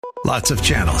Lots of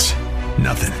channels,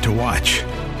 nothing to watch,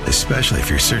 especially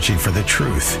if you're searching for the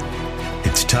truth.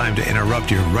 It's time to interrupt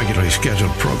your regularly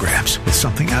scheduled programs with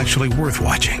something actually worth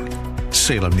watching.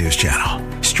 Salem News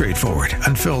Channel. Straightforward,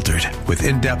 unfiltered, with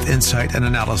in-depth insight and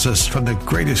analysis from the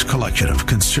greatest collection of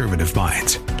conservative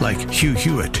minds like Hugh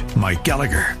Hewitt, Mike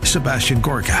Gallagher, Sebastian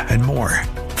Gorka, and more.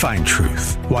 Find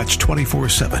truth. Watch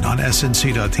 24/7 on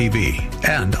snc.tv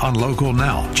and on Local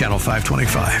Now, Channel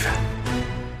 525.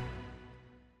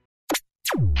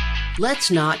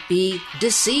 Let's not be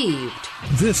deceived.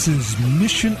 This is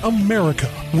Mission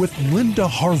America with Linda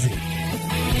Harvey.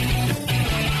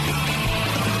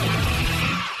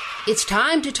 It's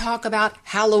time to talk about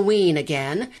Halloween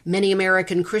again. Many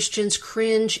American Christians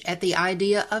cringe at the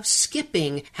idea of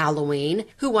skipping Halloween.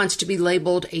 Who wants to be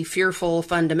labeled a fearful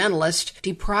fundamentalist,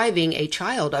 depriving a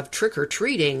child of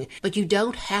trick-or-treating? But you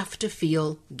don't have to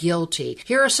feel guilty.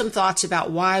 Here are some thoughts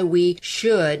about why we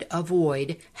should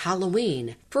avoid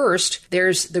Halloween. First,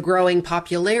 there's the growing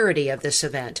popularity of this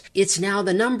event. It's now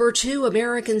the number 2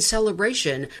 American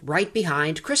celebration, right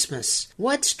behind Christmas.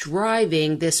 What's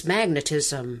driving this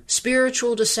magnetism?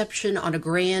 Spiritual deception on a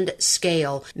grand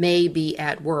scale may be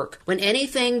at work. When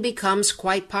anything becomes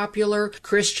quite popular,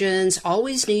 Christians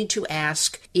always need to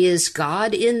ask, is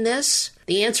God in this?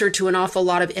 The answer to an awful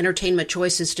lot of entertainment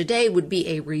choices today would be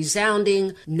a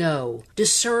resounding no.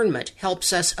 Discernment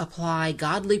helps us apply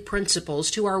godly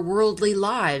principles to our worldly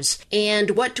lives.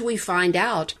 And what do we find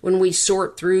out when we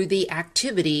sort through the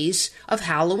activities of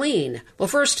Halloween? Well,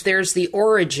 first, there's the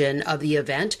origin of the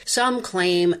event. Some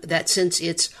claim that since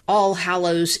it's All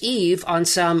Hallows Eve on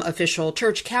some official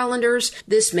church calendars,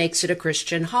 this makes it a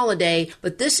Christian holiday,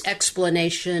 but this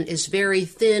explanation is very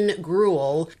thin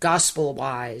gruel,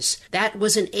 gospel-wise. That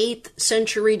was an 8th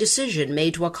century decision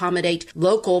made to accommodate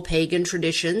local pagan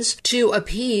traditions to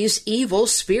appease evil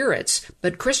spirits.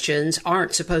 But Christians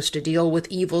aren't supposed to deal with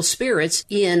evil spirits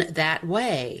in that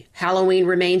way. Halloween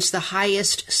remains the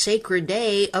highest sacred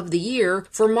day of the year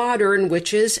for modern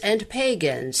witches and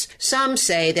pagans. Some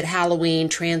say that Halloween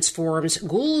transforms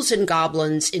ghouls and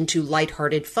goblins into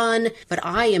lighthearted fun, but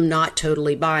I am not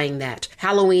totally buying that.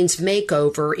 Halloween's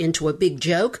makeover into a big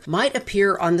joke might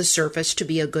appear on the surface to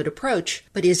be a good approach,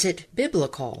 but is it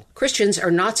biblical? Christians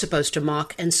are not supposed to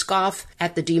mock and scoff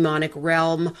at the demonic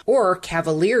realm or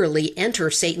cavalierly enter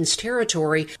Satan's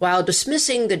territory while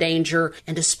dismissing the danger,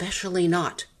 and especially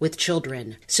not with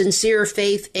children. Sincere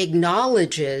faith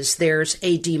acknowledges there's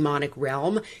a demonic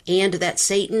realm and that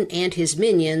Satan and his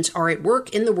minions are at work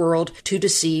in the world to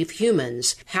deceive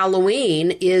humans.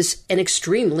 Halloween is an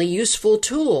extremely useful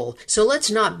tool, so let's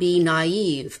not be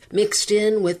naive. Mixed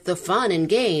in with the fun and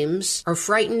games are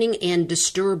frightening and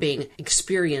disturbing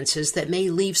experiences that may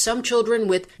leave some children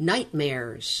with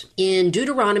nightmares. In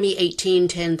Deuteronomy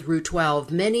 18:10 through 12,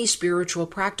 many spiritual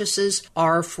practices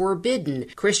are forbidden.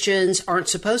 Christians aren't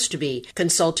supposed to be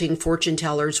consulting fortune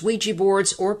tellers, Ouija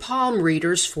boards, or palm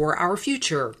readers for our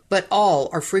future, but all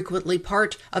are frequently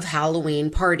part of Halloween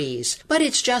parties. But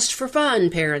it's just for fun,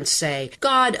 parents say.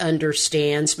 God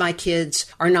understands my kids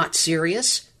are not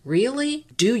serious. Really?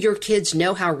 Do your kids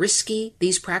know how risky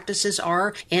these practices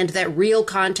are and that real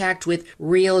contact with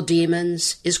real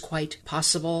demons is quite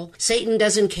possible? Satan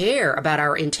doesn't care about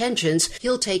our intentions.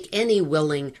 He'll take any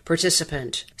willing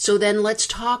participant. So then let's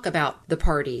talk about the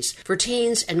parties. For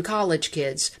teens and college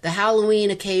kids, the Halloween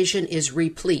occasion is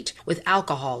replete with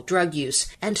alcohol, drug use,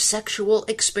 and sexual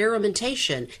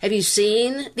experimentation. Have you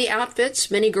seen the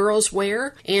outfits many girls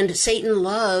wear? And Satan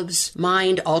loves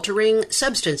mind-altering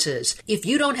substances. If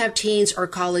you don't have teens or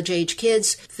college-age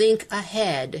kids, think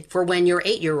ahead for when your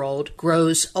 8-year-old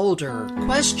grows older.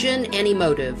 Question any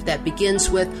motive that begins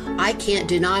with, I can't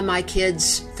deny my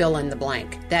kids, fill in the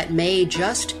blank. That may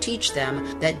just teach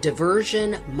them that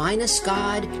diversion minus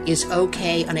God is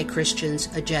okay on a Christian's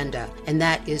agenda, and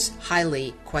that is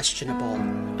highly questionable.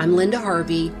 I'm Linda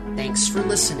Harvey. Thanks for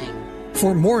listening.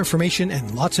 For more information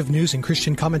and lots of news and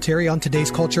Christian commentary on today's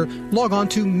culture, log on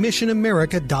to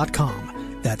missionamerica.com.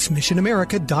 That's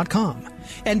missionamerica.com.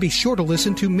 And be sure to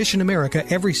listen to Mission America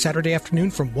every Saturday afternoon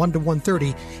from 1 to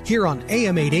 1:30 here on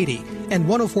AM 880 and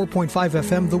 104.5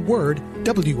 FM The Word,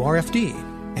 WRFD.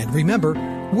 And remember,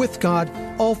 with God,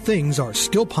 all things are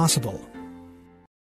still possible.